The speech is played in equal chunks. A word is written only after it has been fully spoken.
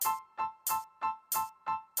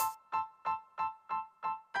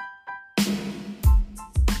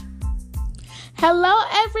Hello,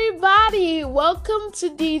 everybody. Welcome to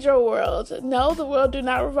Deidre World. No, the world do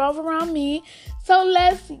not revolve around me. So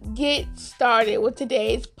let's get started with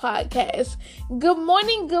today's podcast. Good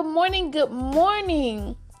morning, good morning, good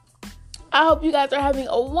morning. I hope you guys are having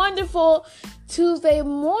a wonderful Tuesday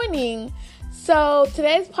morning. So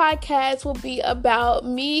today's podcast will be about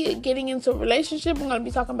me getting into a relationship. I'm going to be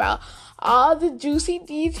talking about all the juicy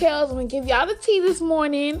details. I'm going to give y'all the tea this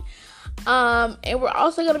morning. And we're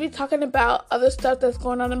also going to be talking about other stuff that's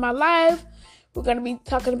going on in my life. We're going to be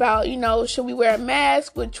talking about, should we wear a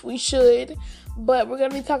mask, which we should. But we're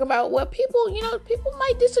going to be talking about what people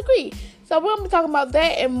might disagree. So we're going to be talking about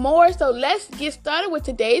that and more. So let's get started with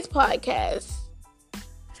today's podcast.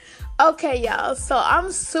 Okay, y'all. So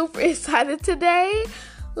I'm super excited today.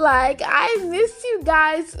 I miss you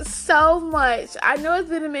guys so much. I know it's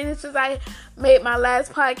been a minute since I made my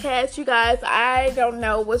last podcast, you guys. I don't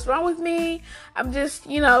know what's wrong with me. I'm just,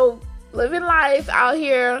 living life out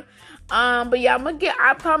here. But yeah,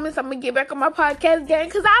 I promise I'm gonna get back on my podcast again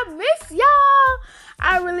because I miss y'all.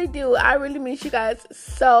 I really do. I really miss you guys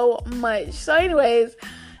so much. So anyways,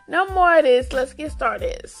 no more of this. Let's get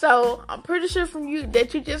started. So I'm pretty sure from you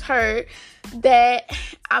that you just heard that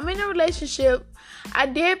I'm in a relationship. I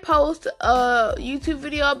did post a YouTube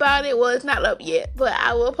video about it. Well, it's not up yet, but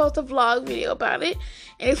I will post a vlog video about it.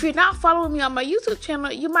 And if you're not following me on my YouTube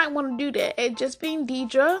channel, you might want to do that. At Just Being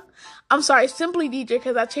Deidre. I'm sorry, Simply Deidre,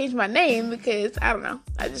 because I changed my name because, I don't know,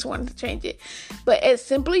 I just wanted to change it. But it's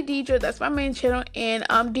Simply Deidre, that's my main channel, and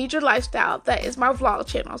Deidre Lifestyle, that is my vlog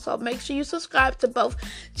channel. So make sure you subscribe to both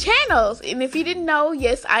channels. And if you didn't know,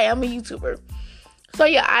 yes, I am a YouTuber. So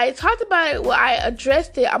yeah, I talked about it, I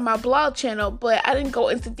addressed it on my blog channel, but I didn't go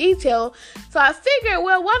into detail. So I figured,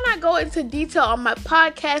 why not go into detail on my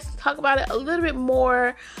podcast and talk about it a little bit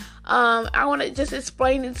more. I want to just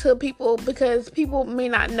explain it to people because people may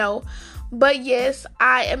not know. But yes,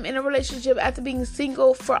 I am in a relationship after being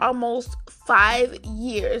single for almost 5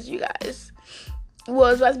 years, you guys.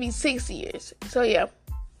 Well, it's about to be 6 years. So yeah.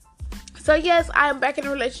 So yes, I am back in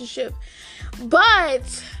a relationship.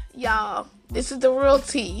 But, y'all, this is the real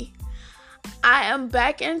tea. I am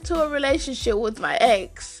back into a relationship with my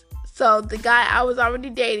ex. So the guy I was already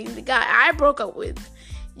dating, the guy I broke up with.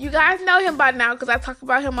 You guys know him by now because I talk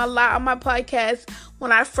about him a lot on my podcast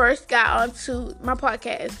when I first got onto my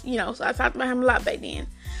podcast. So I talked about him a lot back then.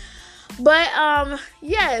 But,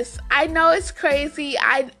 yes, I know it's crazy.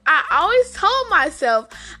 I always told myself,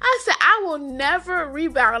 I said, I will never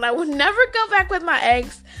rebound. I will never go back with my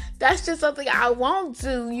ex. That's just something I won't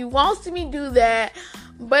do. You won't see me do that.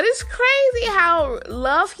 But it's crazy how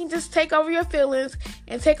love can just take over your feelings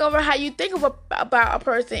and take over how you think about a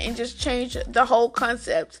person and just change the whole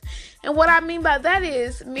concept. And what I mean by that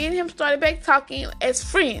is me and him started back talking as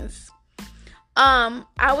friends.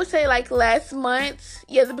 I would say last month,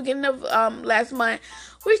 the beginning of last month,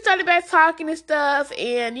 we started back talking and stuff.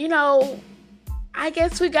 And, I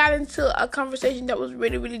guess we got into a conversation that was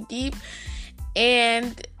really, really deep.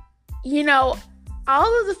 And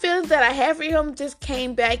all of the feelings that I had for him just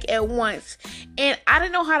came back at once. And I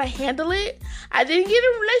didn't know how to handle it. I didn't get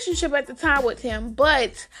a relationship at the time with him,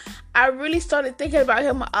 but I really started thinking about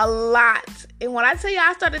him a lot. And when I tell you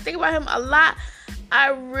I started thinking about him a lot, I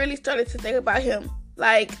really started to think about him.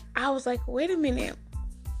 I was like, wait a minute.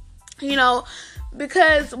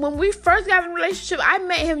 Because when we first got in a relationship, I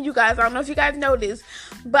met him, you guys. I don't know if you guys know this,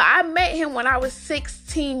 but I met him when I was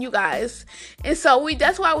 16, you guys. And so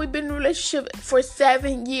that's why we've been in a relationship for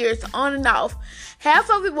 7 years, on and off.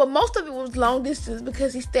 Most of it was long distance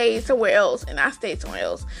because he stayed somewhere else and I stayed somewhere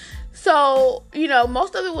else. So,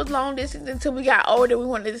 most of it was long distance until we got older. We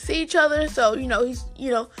wanted to see each other. So, he's,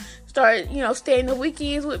 started, staying the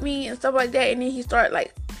weekends with me and stuff like that. And then he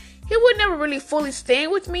started, he would never really fully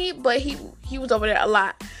staying with me, but he was over there a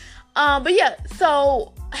lot. But yeah,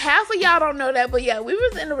 so half of y'all don't know that, but yeah, we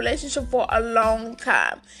was in a relationship for a long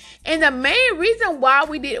time. And the main reason why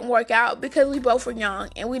we didn't work out, because we both were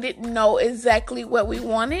young and we didn't know exactly what we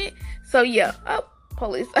wanted. So yeah,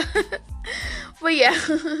 police. But yeah,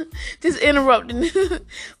 just interrupting.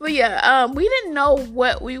 But yeah, we didn't know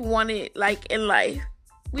what we wanted, in life.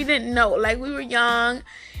 We didn't know, we were young.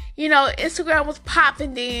 Instagram was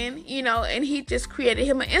popping then, and he just created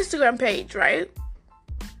him an Instagram page, right?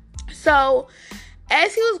 So,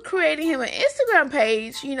 as he was creating him an Instagram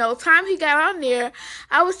page, time he got on there,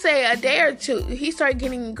 I would say a day or two, he started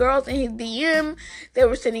getting girls in his DM. They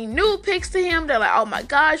were sending nude pics to him. They're like, oh my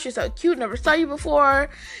gosh, you're so cute, never saw you before.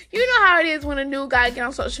 You know how it is when a new guy gets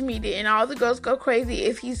on social media and all the girls go crazy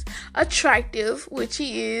if he's attractive, which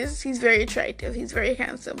he is. He's very attractive. He's very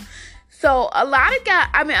handsome. So a lot of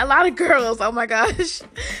a lot of girls, oh my gosh.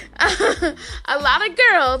 A lot of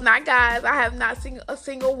girls, not guys. I have not seen a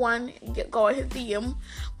single one go in his DM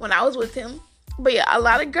when I was with him. But yeah, a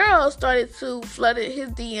lot of girls started to flood his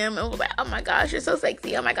DM and was like, oh my gosh, you're so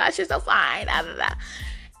sexy. Oh my gosh, you're so fine. Da, da, da.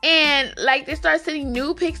 And like they started sending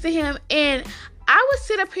nude pics to him. And I would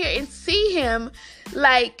sit up here and see him,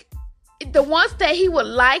 like, the ones that he would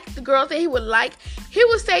like, the girls that he would like, he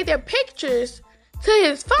would save their pictures to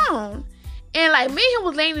his phone. And like me and him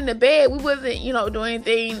was laying in the bed. We wasn't, doing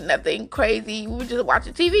anything, nothing crazy. We were just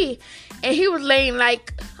watching TV. And he was laying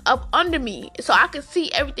like up under me so I could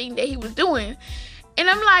see everything that he was doing. And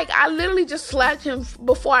I'm like, I literally just slapped him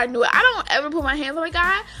before I knew it. I don't ever put my hands on a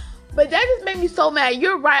guy, but that just made me so mad.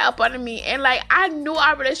 You're right up under me. And like, I knew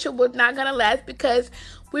our relationship was not gonna last because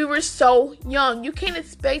we were so young. You can't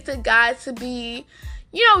expect a guy to be,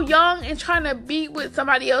 young and trying to be with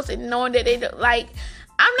somebody else and knowing that they don't, like,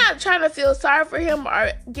 I'm not trying to feel sorry for him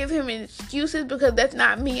or give him excuses because that's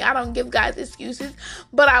not me. I don't give guys excuses.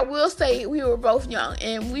 But I will say we were both young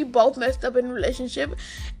and we both messed up in a relationship.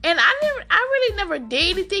 And I really never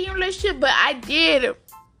did anything in a relationship, but I did.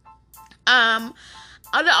 The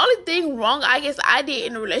only thing wrong I guess I did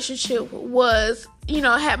in a relationship was,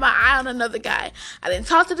 had my eye on another guy. I didn't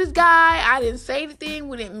talk to this guy. I didn't say anything.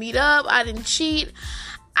 We didn't meet up. I didn't cheat.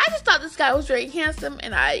 I just thought this guy was very handsome,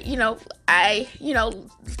 and I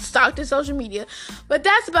stalked his social media. But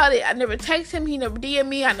that's about it. I never text him. He never DM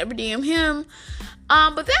me. I never DM him.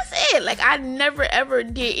 But that's it. Like, I never, ever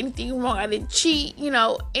did anything wrong. I didn't cheat,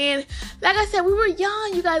 And like I said, we were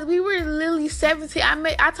young, you guys. We were literally 17.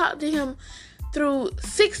 I talked to him through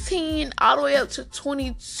 16 all the way up to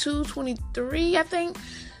 22, 23, I think.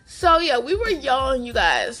 So, yeah, we were young, you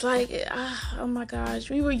guys. Like, oh, my gosh.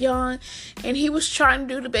 We were young, and he was trying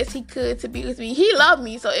to do the best he could to be with me. He loved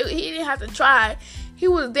me, so he didn't have to try. He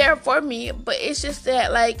was there for me, but it's just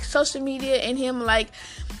that, like, social media and him, like,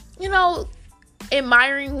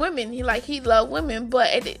 admiring women. He loved women, but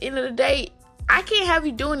at the end of the day, I can't have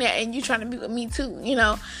you doing that and you trying to be with me, too,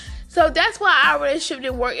 So that's why our relationship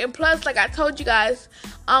didn't work. And plus, like I told you guys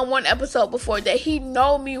on one episode before, that he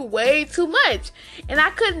know me way too much. And I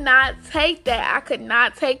could not take that. I could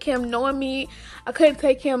not take him knowing me. I couldn't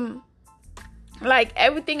take him, like,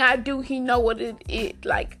 everything I do, he know what it is.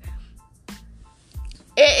 Like,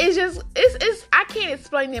 it's just, I can't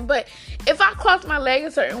explain it. But if I cross my leg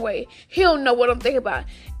a certain way, he'll know what I'm thinking about.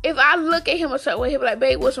 If I look at him a certain way, he'll be like,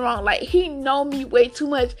 babe, what's wrong? Like, he know me way too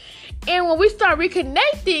much. And when we start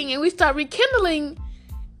reconnecting and we start rekindling,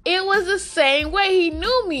 it was the same way. He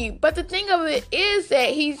knew me. But the thing of it is that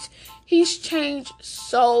he's changed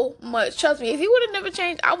so much. Trust me, if he would have never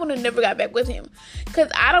changed, I would have never got back with him. Because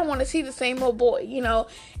I don't want to see the same old boy,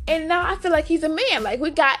 And now I feel like he's a man. Like,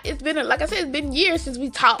 it's been years since we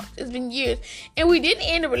talked. It's been years. And we didn't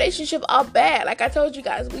end the relationship all bad. Like I told you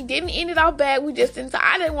guys, we didn't end it all bad. We just didn't,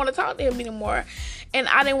 I didn't want to talk to him anymore. And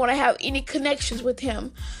I didn't want to have any connections with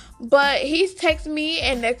him. But he's texted me,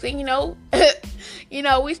 and next thing you know,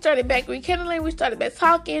 we started back rekindling. We started back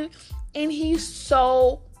talking. And he's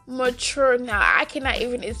so mature now. I cannot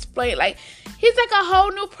even explain. Like, he's like a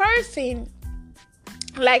whole new person.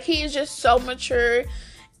 Like, he is just so mature.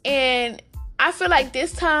 And I feel like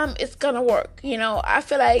this time it's gonna work. I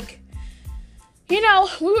feel like, we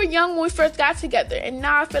were young when we first got together. And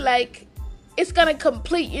now I feel like it's gonna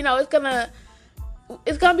complete.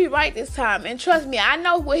 It's gonna be right this time. And trust me, I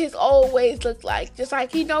know what his old ways look like. Just like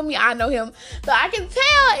he know me, I know him. So I can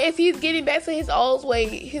tell if he's getting back to his old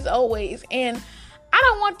ways. And I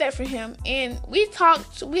don't want that for him. And we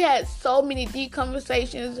had so many deep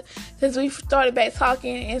conversations since we started back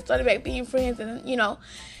talking and started back being friends.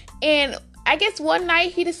 And I guess one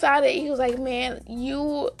night he decided, he was like, man,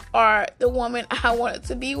 you are the woman I wanted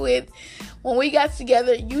to be with. When we got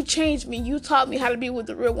together, you changed me. You taught me how to be with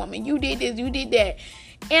a real woman. You did this, you did that.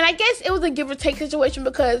 And I guess it was a give or take situation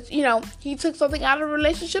because, he took something out of the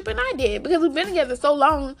relationship and I did. Because we've been together so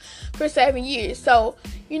long, for 7 years. So,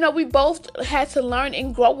 we both had to learn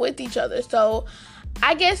and grow with each other. So,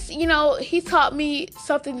 I guess, he taught me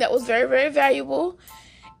something that was very, very valuable.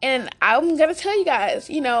 And I'm going to tell you guys,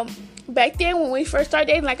 back then when we first started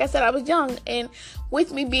dating, like I said, I was young. And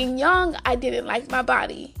with me being young, I didn't like my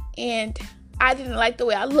body. And I didn't like the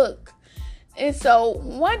way I look. And so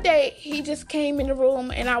one day he just came in the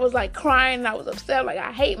room and I was like crying and I was upset. Like,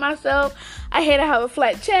 I hate myself. I hate I have a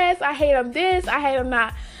flat chest. I hate I'm this. I hate I'm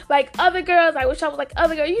not like other girls. I wish I was like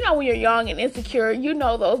other girls. When you're young and insecure,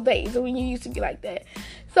 those days when you used to be like that.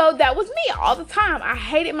 So that was me all the time. I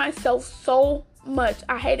hated myself so much.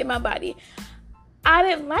 I hated my body. I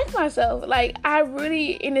didn't like myself. Like, I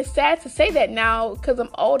really, and it's sad to say that now because I'm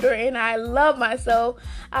older and I love myself.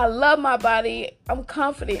 I love my body. I'm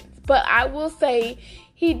confident. But I will say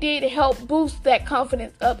he did help boost that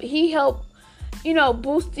confidence up. He helped,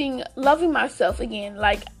 boosting loving myself again.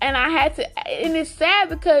 Like, and I had to, and it's sad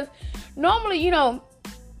because normally, I'm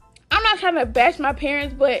not trying to bash my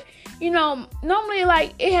parents, but normally,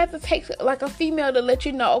 like, it has to take, like, a female to let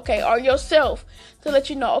you know, okay, or yourself to let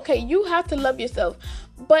you know, okay, you have to love yourself.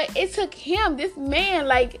 But it took him, this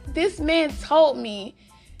man told me,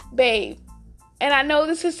 babe, and I know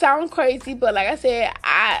this is sound crazy, but like I said,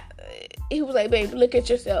 he was like, babe, look at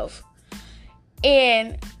yourself.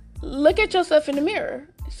 And look at yourself in the mirror.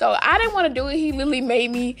 So I didn't want to do it. He literally made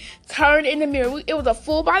me turn in the mirror. It was a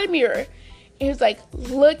full body mirror. And he was like,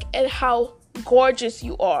 look at how gorgeous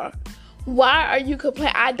you are. Why are you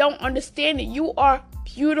complaining? I don't understand it. You are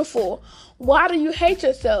beautiful. Why do you hate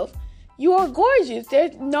yourself? You are gorgeous.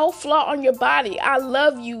 There's no flaw on your body. I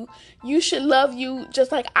love you. You should love you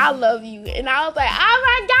just like I love you. And I was like, oh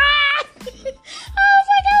my God.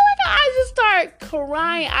 I just started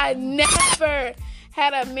crying. I never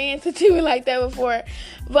had a man to do me like that before.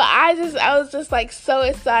 But I was just like so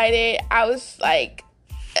excited. I was like,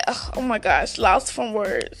 oh my gosh, lost from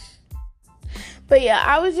words. But yeah,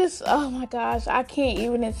 I was just, oh my gosh, I can't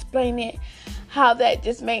even explain it, how that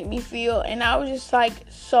just made me feel. And I was just like,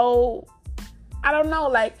 so, I don't know,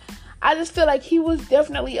 like, I just feel like he was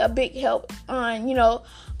definitely a big help on,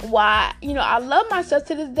 why, I love myself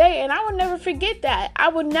to this day. And I will never forget that. I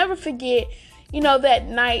will never forget, that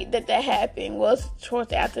night that happened. Well, it's towards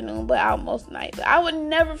the afternoon, but almost night. But I would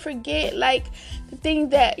never forget, like, the things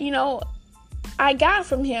that, I got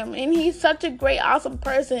from him. And he's such a great, awesome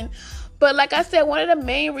person. But like I said, one of the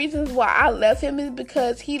main reasons why I left him is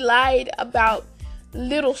because he lied about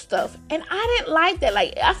little stuff. And I didn't like that.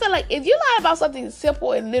 Like, I feel like if you lie about something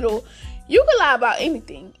simple and little, you can lie about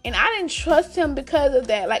anything. And I didn't trust him because of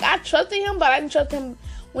that. Like, I trusted him, but I didn't trust him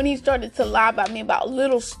when he started to lie about me about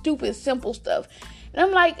little, stupid, simple stuff. And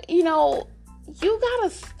I'm like, you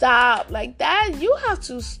gotta stop. Like, that, you have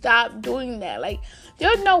to stop doing that. Like,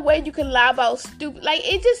 there's no way you can lie about stupid. Like,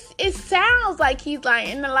 it sounds like he's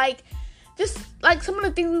lying. And like, just like some of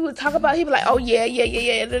the things we would talk about, he'd be like, oh yeah,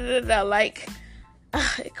 da, da, da, like,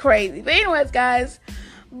 crazy. But anyways, guys,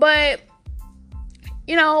 but,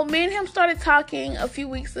 me and him started talking a few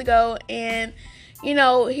weeks ago, and,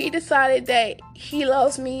 he decided that he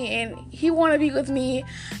loves me and he want to be with me.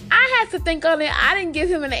 I had to think on it. I didn't give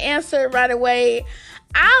him an answer right away.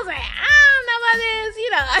 I was like, I don't know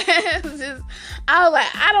about this, I was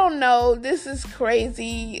like, I don't know, this is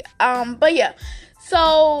crazy. But yeah,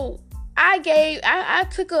 so I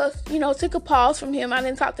took a pause from him. I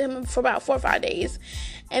didn't talk to him for about 4 or 5 days.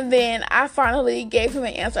 And then I finally gave him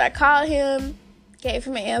an answer. I called him, gave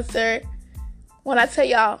him an answer. When I tell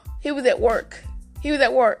y'all, he was at work. He was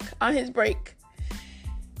at work on his break.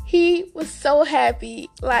 He was so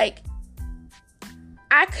happy. Like,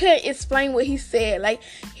 I couldn't explain what he said. Like,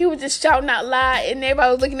 he was just shouting out loud, and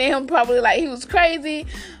everybody was looking at him probably like he was crazy.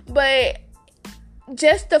 But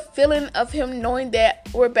just the feeling of him knowing that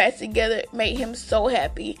we're back together made him so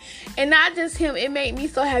happy. And not just him, it made me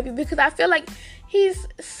so happy because I feel like he's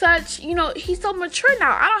such, he's so mature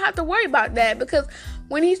now. I don't have to worry about that because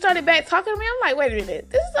when he started back talking to me, I'm like, wait a minute,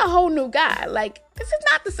 this is a whole new guy. Like,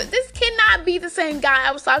 this cannot be the same guy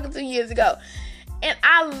I was talking to years ago. And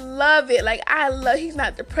I love it. Like, he's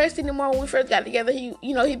not depressed anymore. When we first got together,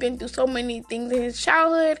 he'd been through so many things in his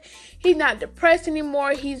childhood. He's not depressed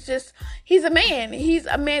anymore. He's a man. He's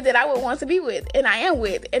a man that I would want to be with, and I am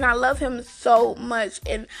with. And I love him so much.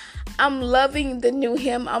 And I'm loving the new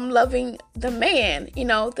him. I'm loving the man,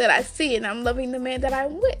 that I see. And I'm loving the man that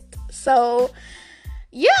I'm with. So,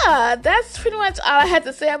 yeah, that's pretty much all I had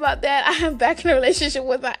to say about that. I am back in a relationship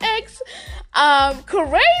with my ex.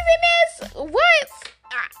 Craziness? What?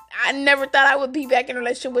 I never thought I would be back in a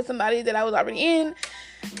relationship with somebody that I was already in.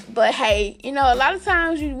 But hey, a lot of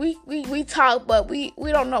times we talk, but we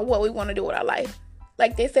don't know what we want to do with our life.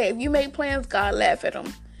 Like they say, if you make plans, God laugh at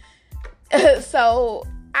them. So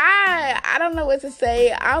I don't know what to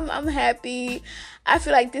say. I'm happy. I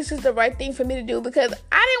feel like this is the right thing for me to do because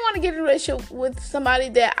I didn't want to get in a relationship with somebody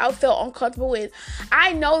that I felt uncomfortable with.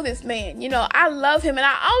 I know this man, I love him and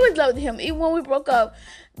I always loved him. Even when we broke up,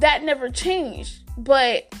 that never changed.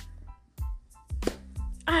 But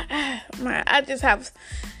I just have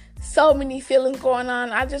so many feelings going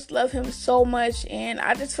on. I just love him so much and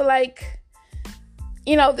I just feel like,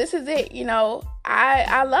 this is it.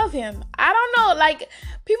 I love him. I don't know, like,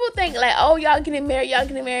 people think like, oh, y'all getting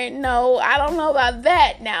married. No, I don't know about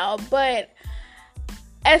that now, but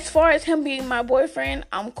as far as him being my boyfriend,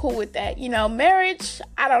 I'm cool with that. Marriage,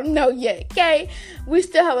 I don't know yet, okay? We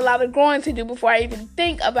still have a lot of growing to do before I even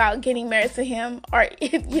think about getting married to him, or,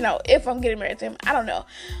 if I'm getting married to him, I don't know.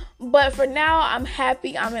 But for now, I'm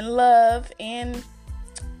happy, I'm in love, and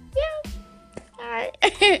yeah,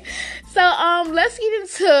 alright. So, let's get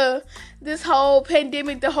into this whole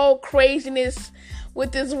pandemic, the whole craziness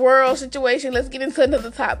with this world situation. Let's get into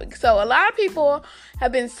another topic. So a lot of people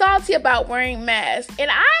have been salty about wearing masks, and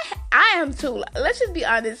I am too. Let's just be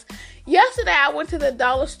honest. Yesterday I went to the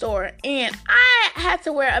dollar store and I had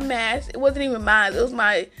to wear a mask. It wasn't even mine. It was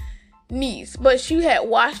my niece, but she had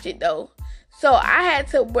washed it though. So I had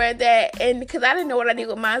to wear that, and because I didn't know what I did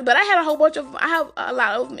with mine, but I had a whole bunch of them. I have a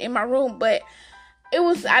lot of them in my room, but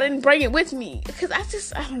I didn't bring it with me because I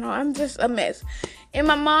don't know, I'm just a mess. And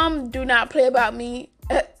my mom do not play about me.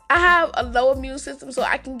 I have a low immune system, so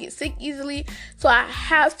I can get sick easily. So I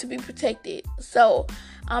have to be protected. So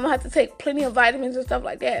I have to take plenty of vitamins and stuff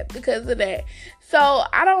like that because of that. So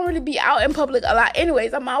I don't really be out in public a lot.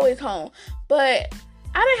 Anyways, I'm always home. But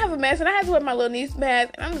I didn't have a mask, and I had to wear my little niece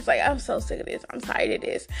mask. And I'm just like, I'm so sick of this. I'm tired of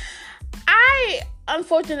this. I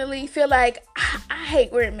unfortunately feel like I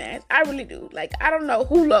hate wearing masks. I really do. Like, I don't know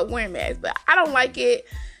who loves wearing masks, but I don't like it.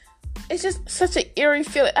 It's just such an eerie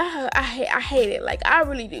feeling. I hate it. Like, I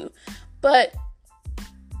really do. But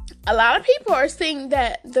a lot of people are saying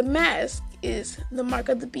that the mask is the mark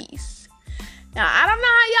of the beast. Now, I don't know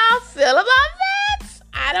how y'all feel about that.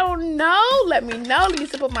 I don't know. Let me know. Let me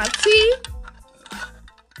sip up my tea.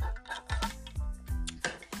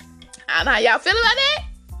 I don't know how y'all feel about that.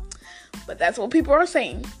 But that's what people are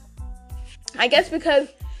saying. I guess because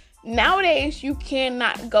nowadays you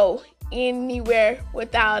cannot go anywhere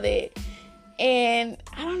without it. And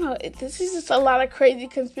I don't know, this is just a lot of crazy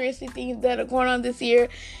conspiracy things that are going on this year.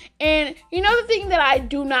 And the thing that I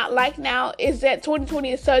do not like now is that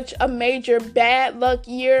 2020 is such a major bad luck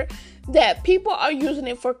year that people are using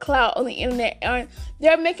it for clout on the internet, and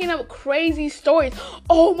they're making up crazy stories.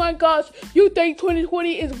 Oh my gosh, you think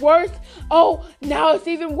 2020 is worse? Oh, now it's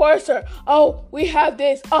even worse. Oh, we have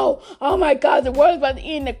this. Oh my God, the world's about to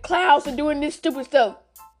end. The clouds are doing this stupid stuff.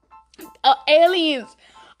 Aliens.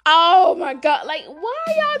 Oh my God, like, why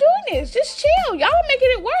are y'all doing this? Just chill. Y'all are making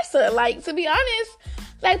it worse. Like, to be honest,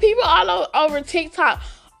 like, people all over TikTok.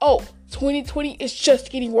 Oh, 2020 is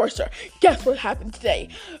just getting worse. Guess what happened today?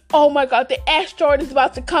 Oh my God, the asteroid is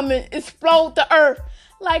about to come and explode the earth.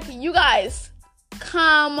 Like, you guys,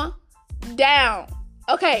 calm down.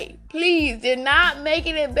 Okay, please, they're not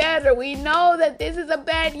making it better. We know that this is a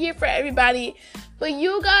bad year for everybody, but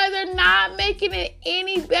you guys are not making it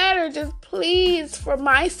any better. Just please, for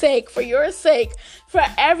my sake, for your sake, for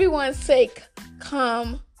everyone's sake,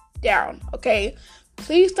 calm down, okay?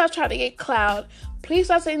 Please stop trying to get clout. Please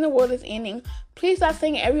stop saying the world is ending. Please stop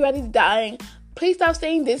saying everybody's dying. Please stop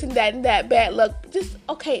saying this and that bad luck. Just,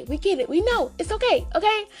 okay, we get it. We know. It's okay,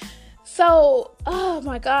 okay? So, oh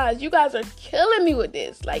my God, you guys are killing me with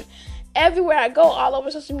this. Like, everywhere I go, all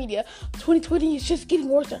over social media, 2020 is just getting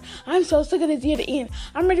worse. I'm so sick of this year to end.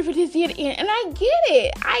 I'm ready for this year to end. And I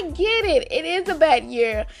get it. It is a bad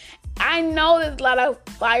year. I know there's a lot of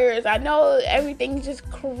fires. I know everything's just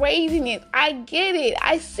craziness. I get it.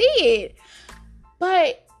 I see it.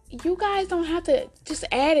 But you guys don't have to just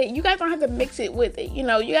add it. You guys don't have to mix it with it.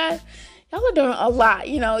 Y'all are doing a lot.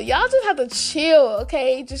 Y'all just have to chill,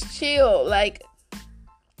 okay? Just chill. Like,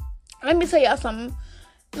 let me tell y'all something.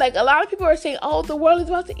 Like, a lot of people are saying, oh, the world is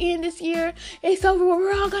about to end this year. It's over.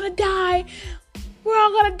 We're all gonna die. We're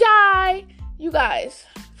all gonna die. You guys,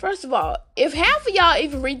 first of all, if half of y'all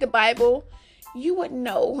even read the Bible, you would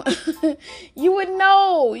know. You would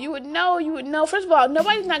know. First of all,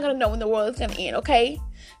 nobody's not going to know when the world is going to end, okay?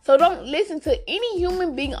 So don't listen to any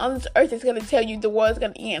human being on this earth that's going to tell you the world is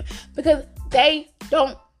going to end, because they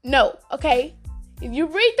don't know, okay? If you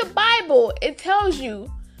read the Bible, it tells you.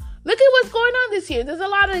 Look at what's going on this year. There's a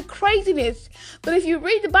lot of craziness. But if you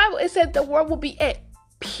read the Bible, it said the world will be at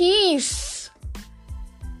peace.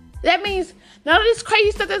 That means none of this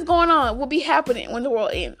crazy stuff that's going on will be happening when the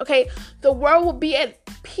world ends, okay? The world will be at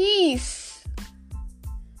peace.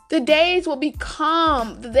 The days will be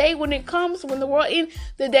calm. The day when it comes, when the world ends,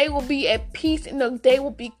 the day will be at peace and the day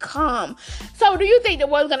will be calm. So do you think the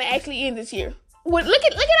world's going to actually end this year? Well, look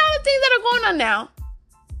at all the things that are going on now.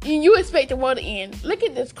 And you expect the world to end. Look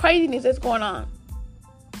at this craziness that's going on.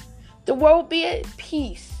 The world will be at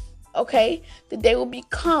peace, okay? The day will be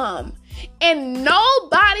calm. And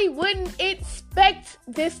nobody wouldn't expect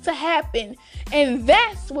this to happen. And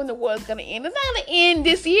that's when the world's going to end. It's not going to end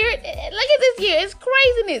this year. Look at this year. It's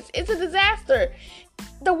craziness. It's a disaster.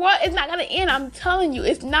 The world is not going to end. I'm telling you,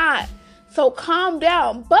 it's not. So calm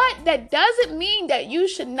down. But that doesn't mean that you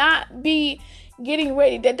should not be getting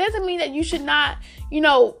ready. That doesn't mean that you should not,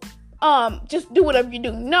 just do whatever you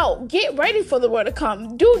do. No, get ready for the world to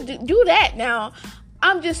come. Do that now.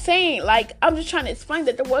 I'm just saying, I'm just trying to explain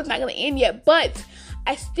that the world's not going to end yet. But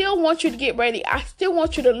I still want you to get ready. I still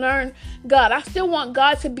want you to learn God. I still want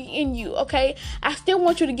God to be in you, okay? I still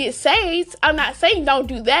want you to get saved. I'm not saying don't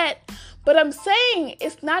do that. But I'm saying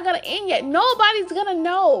it's not going to end yet. Nobody's going to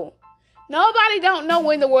know. Nobody don't know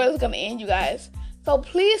when the world is going to end, you guys. So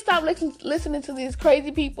please stop listening to these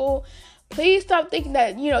crazy people. Please stop thinking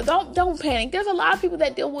that, don't panic. There's a lot of people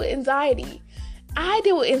that deal with anxiety. I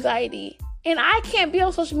deal with anxiety. And I can't be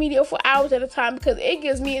on social media for hours at a time because it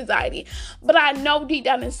gives me anxiety. But I know deep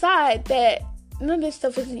down inside that none of this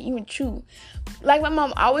stuff isn't even true. Like my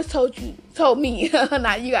mom always told me,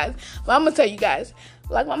 not you guys, but I'm going to tell you guys.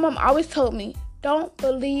 Like my mom always told me, don't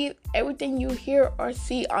believe everything you hear or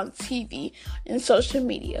see on TV and social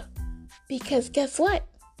media. Because guess what?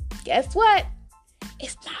 It's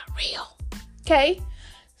not real. Okay?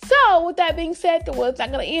 So, with that being said, the world's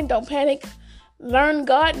not going to end. Don't panic. Learn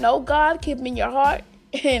God, know God, keep him in your heart,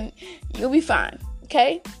 and you'll be fine.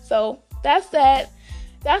 Okay? So, that's that.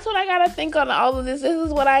 That's what I got to think on all of this. This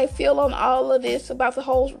is what I feel on all of this about the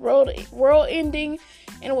whole world ending.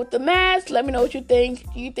 And with the mask, let me know what you think.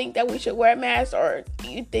 Do you think that we should wear masks, or do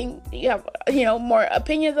you think you have, more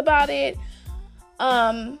opinions about it?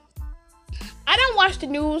 I don't watch the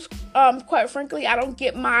news. Quite frankly, I don't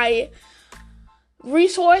get my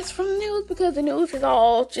resource from the news because the news is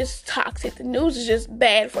all just toxic. The news is just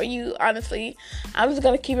bad for you, honestly. I'm just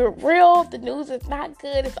gonna keep it real. The news is not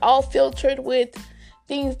good. It's all filtered with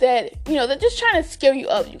things that, they're just trying to scare you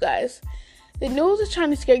up, you guys. The news is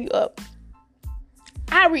trying to scare you up.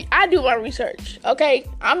 I do my research, okay?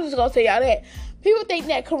 I'm just gonna tell y'all that. People think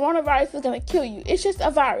that coronavirus is gonna kill you. It's just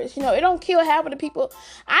a virus, it don't kill half of the people.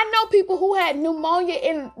 I know people who had pneumonia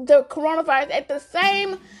and the coronavirus at the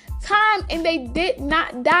same time and they did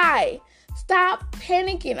not die. Stop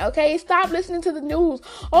panicking, okay? Stop listening to the news.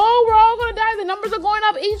 Oh, we're all gonna die. The numbers are going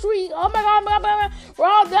up each week. Oh my God. We're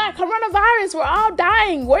all dying. Coronavirus, we're all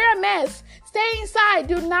dying. Wear a mask. Stay inside.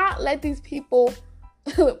 Do not let these people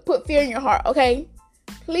put fear in your heart, okay?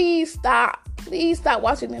 Please stop. Please stop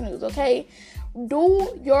watching the news, okay?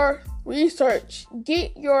 Do your research.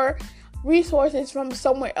 Get your resources from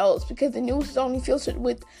somewhere else because the news is only filtered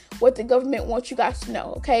with what the government wants you guys to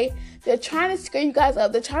know, okay? They're trying to scare you guys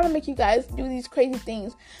up. They're trying to make you guys do these crazy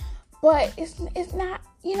things. But it's not,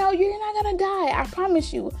 you're not going to die. I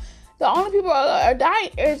promise you. The only people are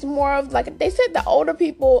dying is more of, they said the older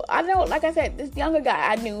people. I know, like I said, this younger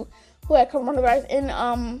guy I knew who had coronavirus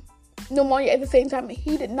and pneumonia at the same time,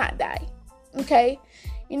 he did not die, okay?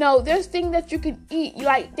 There's things that you can eat.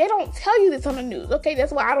 They don't tell you this on the news, okay?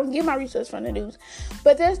 That's why I don't get my research from the news.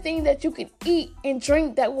 But there's things that you can eat and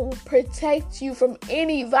drink that will protect you from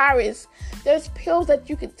any virus. There's pills that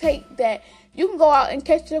you can take that you can go out and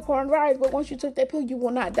catch the coronavirus, but once you took that pill, you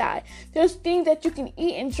will not die. There's things that you can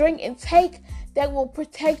eat and drink and take that will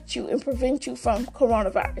protect you and prevent you from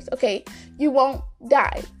coronavirus, okay? You won't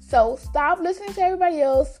die. So stop listening to everybody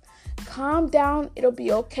else. Calm down. It'll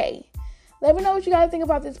be okay. Let me know what you guys think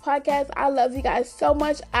about this podcast. I love you guys so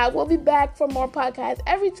much. I will be back for more podcasts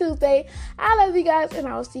every Tuesday. I love you guys, and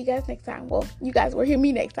I will see you guys next time. Well, you guys will hear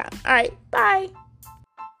me next time. All right, bye.